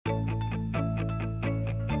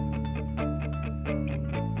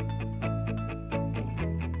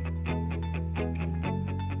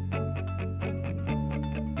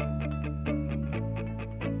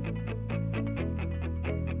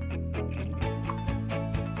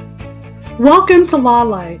Welcome to Law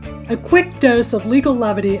Light, a quick dose of legal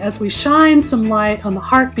levity as we shine some light on the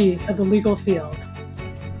heartbeat of the legal field.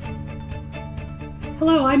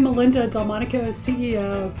 Hello, I'm Melinda Delmonico,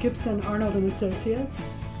 CEO of Gibson, Arnold & Associates,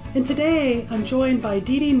 and today I'm joined by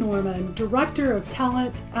Dee Dee Norman, Director of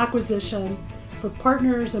Talent Acquisition for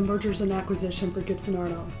Partners and Mergers and Acquisition for Gibson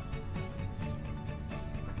Arnold.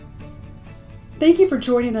 Thank you for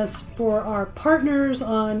joining us for our Partners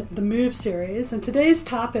on the Move series, and today's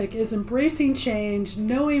topic is embracing change,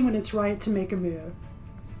 knowing when it's right to make a move.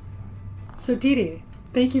 So Dee Dee,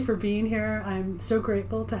 thank you for being here. I'm so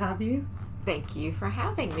grateful to have you. Thank you for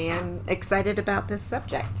having me. I'm excited about this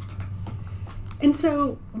subject. And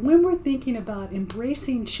so when we're thinking about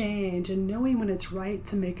embracing change and knowing when it's right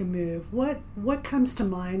to make a move, what comes to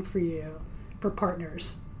mind for you for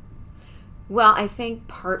partners? Well, I think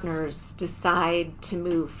partners decide to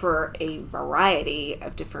move for a variety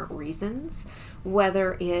of different reasons,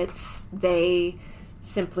 whether it's they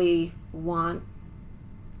simply want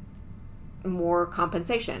more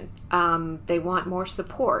compensation, they want more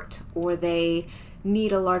support, or they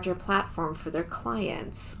need a larger platform for their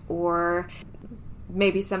clients, or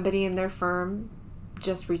maybe somebody in their firm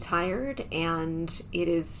just retired and it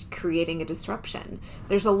is creating a disruption.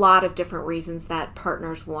 There's a lot of different reasons that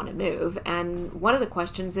partners want to move, and one of the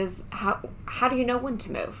questions is how do you know when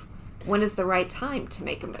to move? When is the right time to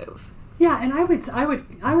make a move? Yeah, and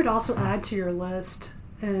I would also add to your list,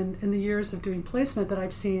 and in the years of doing placement, that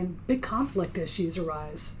I've seen big conflict issues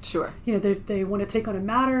arise. Sure. You know, they want to take on a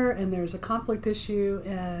matter and there's a conflict issue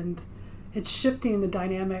and it's shifting the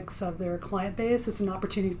dynamics of their client base. It's an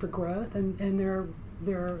opportunity for growth, and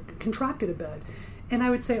they're contracted a bit. And I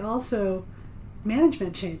would say also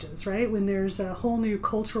management changes, right? When there's a whole new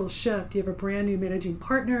cultural shift, you have a brand new managing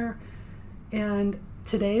partner, and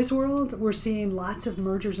today's world, we're seeing lots of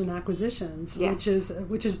mergers and acquisitions, yes,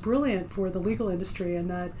 which is brilliant for the legal industry, and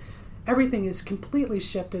that everything is completely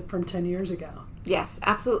shifted from 10 years ago. Yes,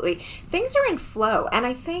 absolutely. Things are in flow, and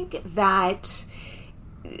I think that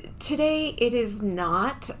today it is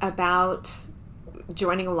not about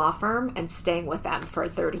joining a law firm and staying with them for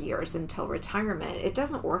 30 years until retirement. It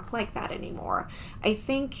doesn't work like that anymore. I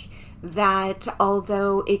think that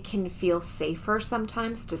although it can feel safer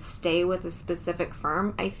sometimes to stay with a specific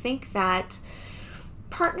firm, I think that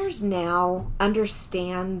partners now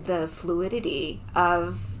understand the fluidity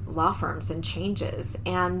of law firms and changes,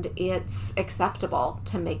 and it's acceptable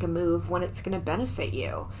to make a move when it's going to benefit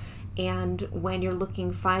you. And when you're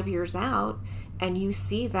looking 5 years out and you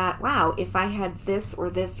see that, wow, if I had this or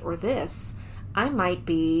this or this, I might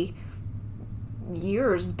be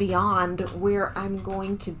years beyond where I'm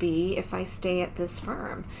going to be if I stay at this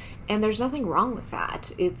firm. And there's nothing wrong with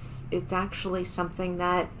that. It's actually something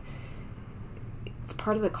that it's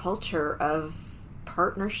part of the culture of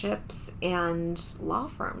partnerships and law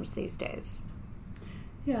firms these days.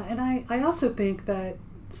 Yeah, and I also think that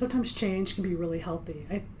sometimes change can be really healthy.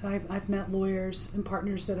 I've met lawyers and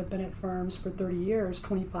partners that have been at firms for 30 years,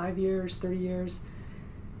 25 years, 30 years,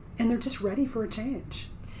 and they're just ready for a change.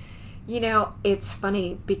 You know, it's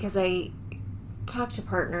funny because I talk to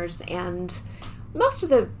partners, and most of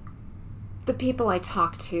the people I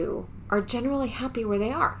talk to are generally happy where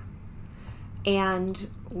they are. And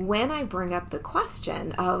when I bring up the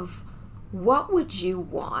question of what would you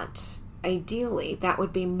want ideally that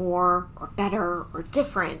would be more or better or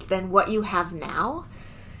different than what you have now,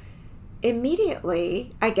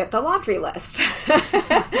 immediately I get the laundry list.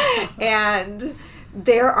 And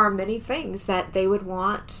there are many things that they would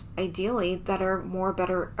want ideally that are more,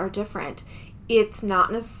 better, or different. It's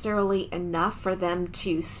not necessarily enough for them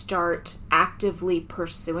to start actively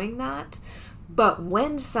pursuing that, but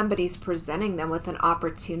when somebody's presenting them with an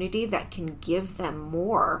opportunity that can give them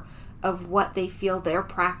more of what they feel their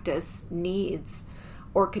practice needs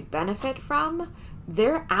or could benefit from,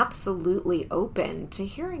 they're absolutely open to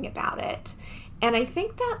hearing about it. And I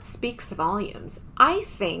think that speaks volumes. I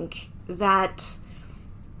think that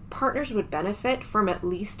partners would benefit from at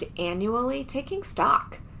least annually taking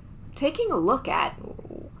stock, taking a look at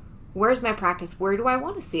where's my practice, where do I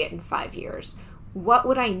want to see it in 5 years, what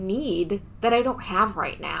would I need that I don't have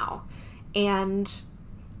right now, and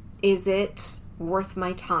is it worth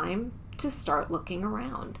my time to start looking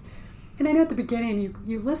around? And I know at the beginning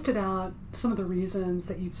you listed out some of the reasons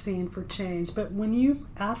that you've seen for change, but when you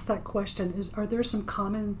ask that question, are there some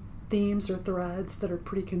common themes or threads that are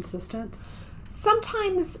pretty consistent?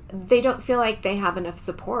 Sometimes they don't feel like they have enough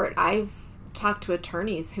support. I've talked to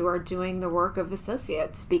attorneys who are doing the work of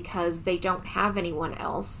associates because they don't have anyone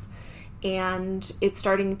else, And it's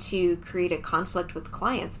starting to create a conflict with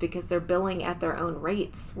clients because they're billing at their own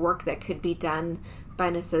rates, work that could be done by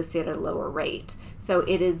an associate at a lower rate. So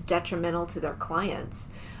it is detrimental to their clients.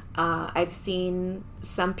 I've seen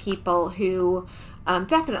some people who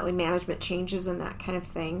definitely management changes and that kind of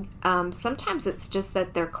thing. Sometimes it's just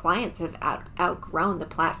that their clients have outgrown the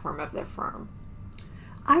platform of their firm.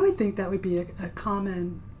 I would think that would be a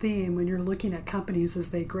common theme when you're looking at companies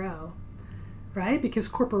as they grow, right? Because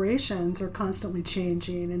corporations are constantly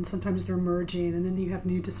changing, and sometimes they're merging, and then you have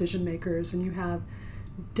new decision makers, and you have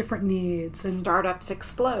different needs. And startups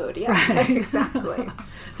explode. Yeah, right. Exactly.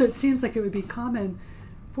 So it seems like it would be common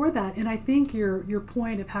for that. And I think your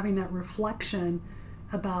point of having that reflection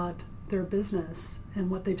about their business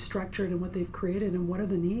and what they've structured and what they've created and what are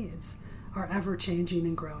the needs are ever changing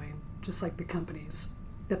and growing, just like the companies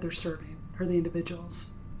that they're serving or the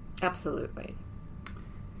individuals. Absolutely.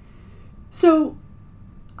 So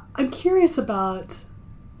I'm curious about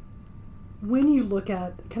when you look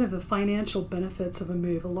at kind of the financial benefits of a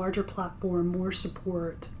move, a larger platform, more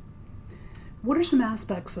support, what are some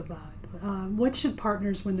aspects of that? What should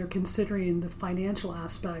partners, when they're considering the financial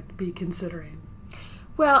aspect, be considering?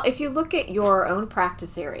 Well, if you look at your own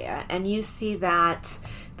practice area and you see that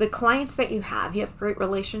the clients that you have great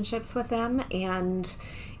relationships with them, and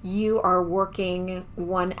you are working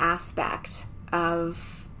one aspect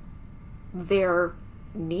of their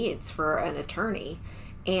needs for an attorney,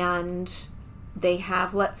 and they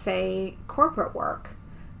have, let's say, corporate work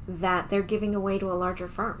that they're giving away to a larger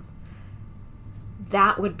firm,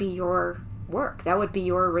 that would be your work. That would be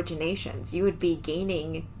your originations. You would be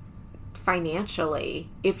gaining financially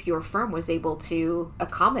if your firm was able to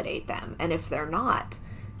accommodate them. And if they're not,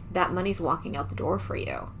 that money's walking out the door for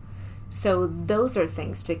you. So those are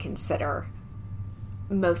things to consider,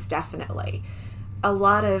 most definitely. A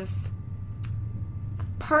lot of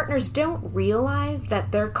partners don't realize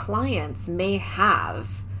that their clients may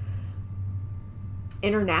have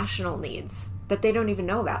international needs that they don't even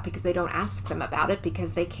know about because they don't ask them about it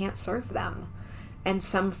because they can't serve them. And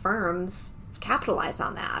some firms capitalize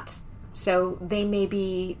on that. So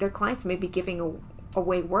their clients may be giving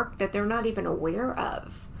away work that they're not even aware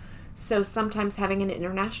of. So sometimes having an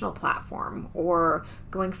international platform or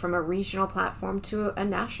going from a regional platform to a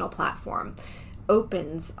national platform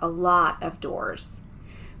opens a lot of doors.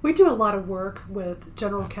 We do a lot of work with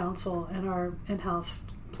general counsel and our in-house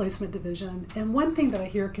placement division. And one thing that I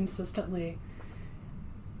hear consistently,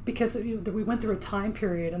 because we went through a time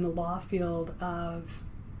period in the law field of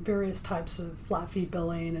various types of flat fee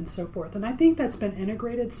billing and so forth, and I think that's been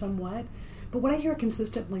integrated somewhat. But what I hear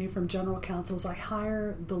consistently from general counsel is I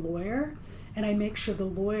hire the lawyer, and I make sure the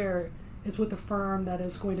lawyer is with a firm that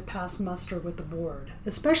is going to pass muster with the board,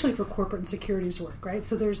 especially for corporate and securities work, right?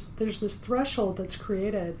 So there's this threshold that's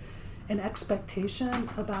created, an expectation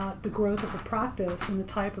about the growth of a practice and the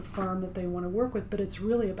type of firm that they want to work with, but it's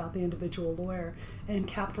really about the individual lawyer and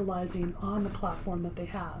capitalizing on the platform that they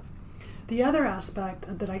have. The other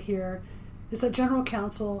aspect that I hear is that general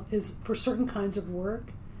counsel is, for certain kinds of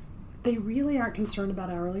work, they really aren't concerned about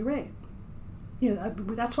hourly rate.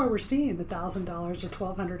 That's why we're seeing the $1,000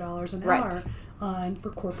 or $1,200 an hour for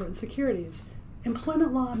corporate and securities.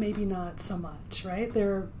 Employment law, maybe not so much, right?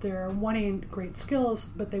 They're wanting great skills,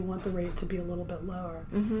 but they want the rate to be a little bit lower.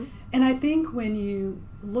 Mm-hmm. And I think when you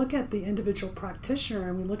look at the individual practitioner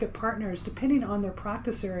and we look at partners, depending on their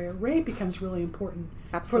practice area, rate becomes really important.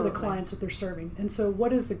 Absolutely. For the clients that they're serving. And so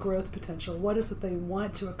what is the growth potential? What is it they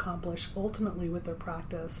want to accomplish ultimately with their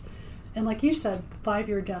practice? And like you said, 5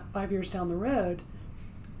 years down the road,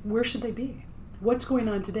 where should they be? What's going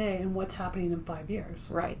on today and what's happening in 5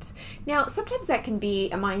 years? Right. Now, sometimes that can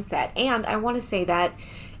be a mindset. And I want to say that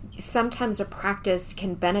sometimes a practice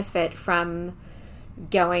can benefit from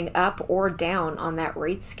going up or down on that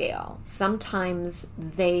rate scale. Sometimes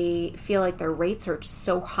they feel like their rates are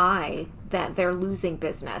so high that they're losing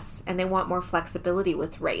business and they want more flexibility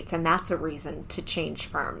with rates. And that's a reason to change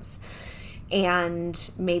firms.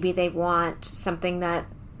 And maybe they want something that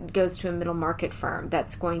goes to a middle market firm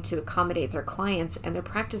that's going to accommodate their clients, and their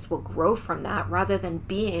practice will grow from that rather than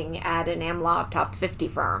being at an AmLaw top 50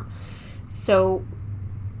 firm. So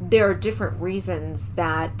there are different reasons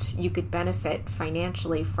that you could benefit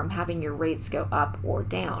financially from having your rates go up or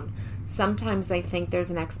down. Sometimes I think there's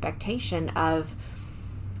an expectation of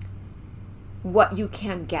what you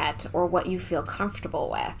can get or what you feel comfortable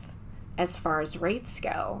with as far as rates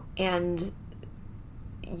go. And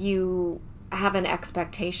you have an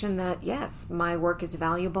expectation that, yes, my work is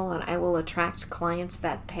valuable and I will attract clients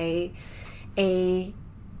that pay a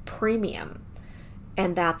premium.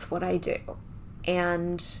 And that's what I do.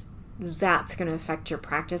 And that's going to affect your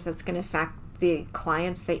practice. That's going to affect the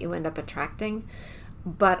clients that you end up attracting.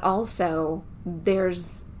 But also,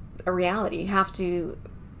 there's a reality. You have to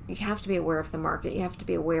be aware of the market. You have to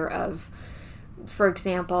be aware of, for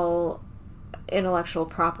example, intellectual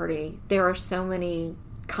property. There are so many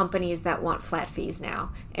companies that want flat fees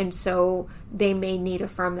now, and so they may need a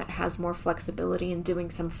firm that has more flexibility in doing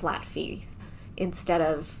some flat fees instead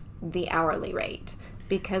of the hourly rate,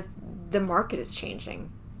 because the market is changing.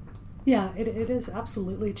 Yeah, it is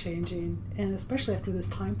absolutely changing, and especially after this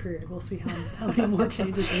time period, we'll see how many more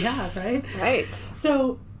changes we have, right? Right.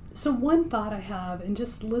 So one thought I have, and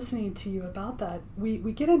just listening to you about that, we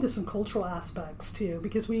get into some cultural aspects too,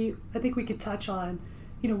 because I think we could touch on,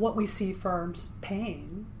 what we see firms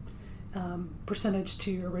paying percentage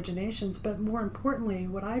to originations, but more importantly,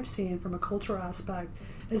 what I've seen from a cultural aspect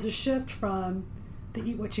is a shift from the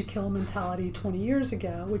eat what you kill mentality 20 years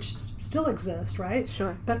ago, which still exists, right?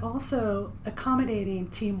 Sure. But also accommodating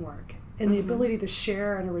teamwork and the ability to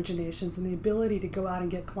share in originations and the ability to go out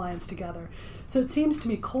and get clients together. So it seems to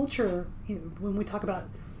me culture, when we talk about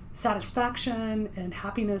satisfaction and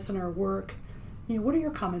happiness in our work, what are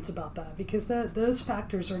your comments about that? Because those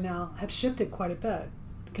factors have shifted quite a bit.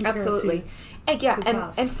 Absolutely.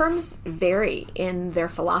 And firms vary in their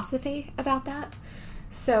philosophy about that.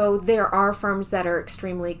 So there are firms that are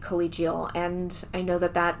extremely collegial, and I know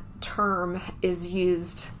that term is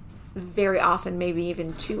used very often, maybe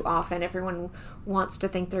even too often. Everyone wants to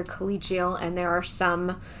think they're collegial, and there are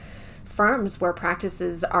some firms where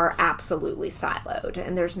practices are absolutely siloed,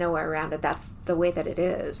 and there's no way around it. That's the way that it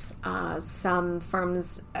is. Some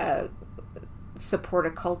firms support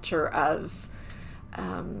a culture of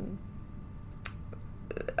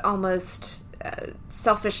almost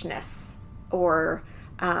selfishness, or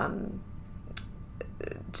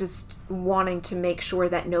just wanting to make sure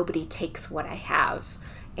that nobody takes what I have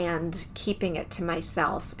and keeping it to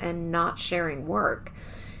myself and not sharing work.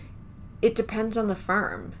 It depends on the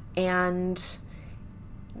firm. And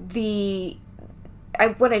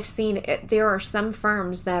what I've seen, there are some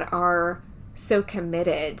firms that are so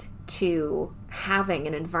committed to having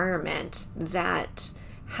an environment that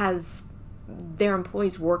has their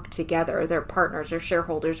employees work together, their partners or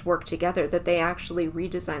shareholders work together, that they actually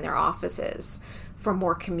redesign their offices for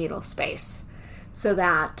more communal space so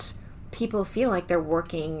that people feel like they're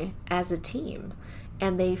working as a team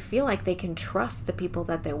and they feel like they can trust the people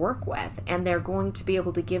that they work with, and they're going to be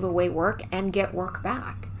able to give away work and get work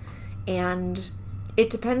back. And it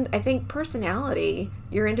depends, I think, personality,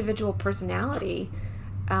 your individual personality,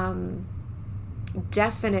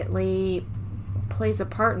 definitely plays a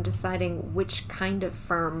part in deciding which kind of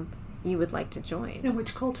firm you would like to join. And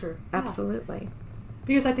which culture. Absolutely. Yeah.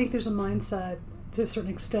 Because I think there's a mindset to a certain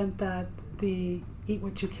extent that the eat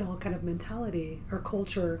what you kill kind of mentality or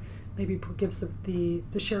culture maybe gives the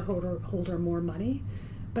shareholder more money.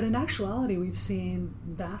 But in actuality, we've seen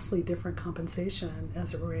vastly different compensation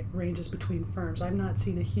as it ranges between firms. I've not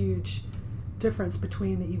seen a huge difference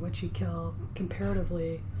between the eat what you kill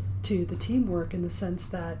comparatively to the teamwork, in the sense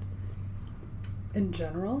that in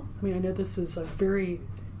general, I mean, I know this is a very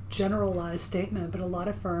generalized statement, but a lot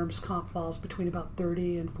of firms comp falls between about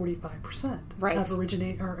 30 and 45% right.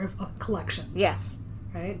 of collections. Yes.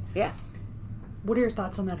 Right? Yes. What are your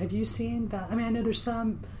thoughts on that? Have you seen that? I mean, I know there's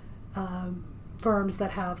some firms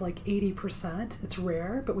that have like 80%. It's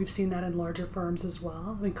rare, but we've seen that in larger firms as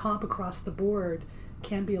well. I mean, comp across the board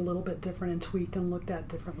can be a little bit different and tweaked and looked at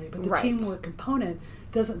differently, but the right. teamwork component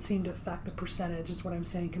doesn't seem to affect the percentage, is what I'm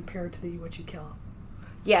saying, compared to the what you kill.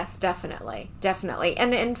 Yes, definitely.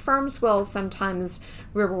 And firms will sometimes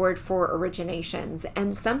reward for originations,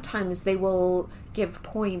 and sometimes they will give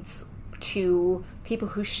points to people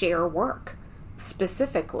who share work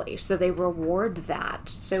specifically, so they reward that.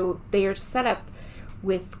 So they are set up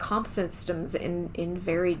with comp systems in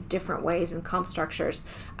very different ways and comp structures.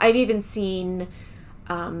 I've even seen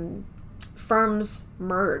firms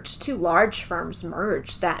merge, two large firms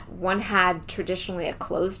merge, that one had traditionally a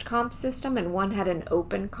closed comp system and one had an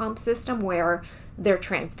open comp system where they're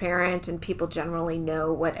transparent and people generally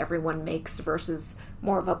know what everyone makes, versus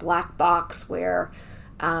more of a black box where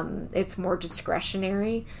it's more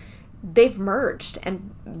discretionary. They've merged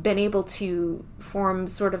and been able to form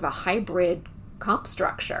sort of a hybrid comp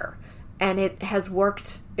structure, and it has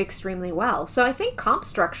worked extremely well. So I think comp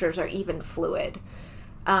structures are even fluid.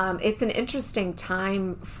 It's an interesting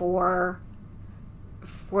time for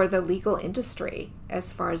the legal industry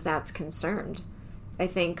as far as that's concerned. I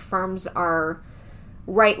think firms are,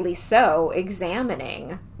 rightly so,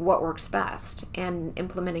 examining what works best and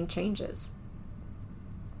implementing changes.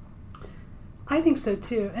 I think so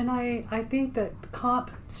too. And I think that comp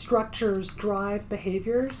structures drive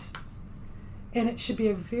behaviors, and it should be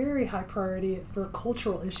a very high priority for a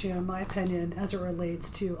cultural issue, in my opinion, as it relates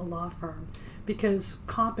to a law firm, because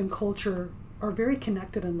comp and culture are very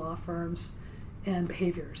connected in law firms and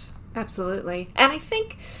behaviors. Absolutely. And I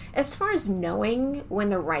think as far as knowing when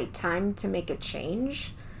the right time to make a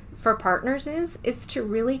change for partners is to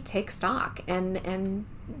really take stock and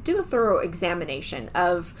do a thorough examination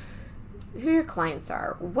of who your clients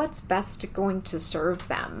are, what's best going to serve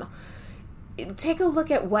them. Take a look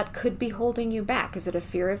at what could be holding you back. Is it a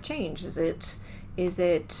fear of change? Is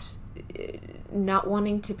it not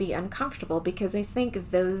wanting to be uncomfortable? Because I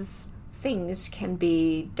think those things can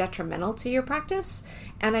be detrimental to your practice.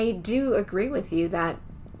 And I do agree with you that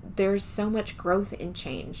there's so much growth in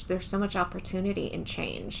change. There's so much opportunity in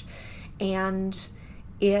change. And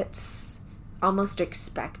it's almost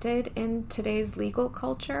expected in today's legal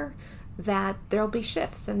culture that there'll be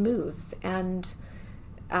shifts and moves. And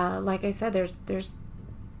like I said, there's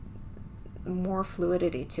more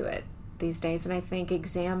fluidity to it these days. And I think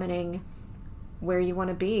examining where you want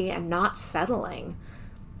to be and not settling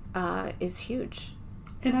is huge.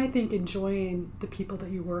 And I think enjoying the people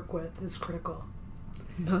that you work with is critical.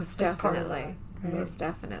 Most definitely. Right? Most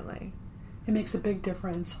definitely. It makes a big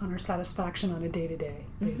difference on our satisfaction on a day-to-day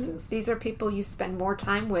basis. These are people you spend more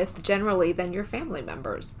time with generally than your family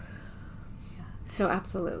members. Yeah. So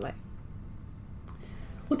absolutely.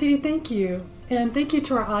 Well, Dee, thank you. And thank you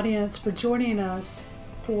to our audience for joining us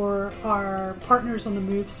for our Partners on the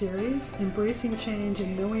Move series, Embracing Change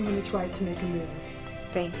and Knowing When It's Right to Make a Move.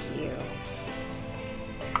 Thank you.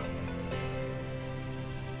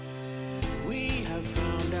 We have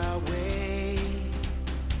found our way.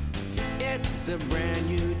 It's a brand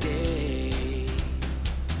new day,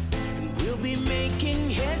 and we'll be making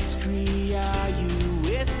history. Are you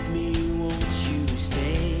with me? Won't you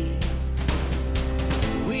stay?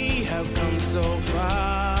 We have come so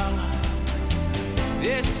far.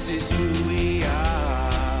 This is who we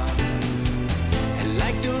are, and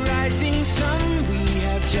like the rising sun, we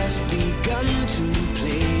have just begun to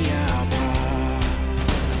play our part.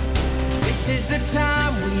 This is the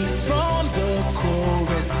time we form the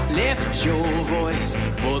chorus. Lift your voice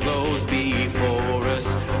for those before us.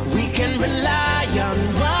 We can rely on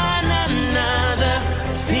one another.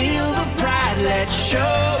 Feel the pride, let's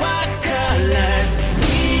show